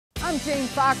I'm Jane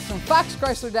Fox from Fox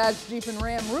Chrysler Dodge Jeep and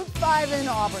Ram, Route 5 in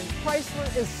Auburn.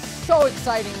 Chrysler is so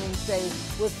exciting these days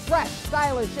with fresh,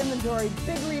 stylish inventory,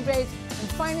 big rebates, and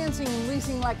financing and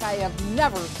leasing like I have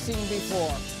never seen before.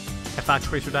 At Fox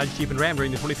Chrysler Dodge Jeep and Ram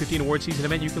during the 2015 award season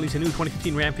event, you can lease a new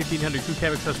 2015 Ram 1500 Crew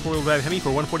Cab Express 4-wheel drive Hemi for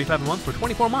 $145 a month for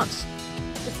 24 months.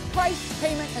 If price,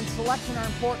 payment, and selection are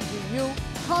important to you,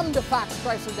 come to Fox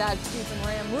Chrysler Dodge Jeep and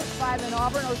Ram, Route 5 in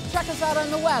Auburn, or check us out on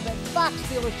the web at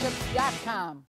foxdealerships.com.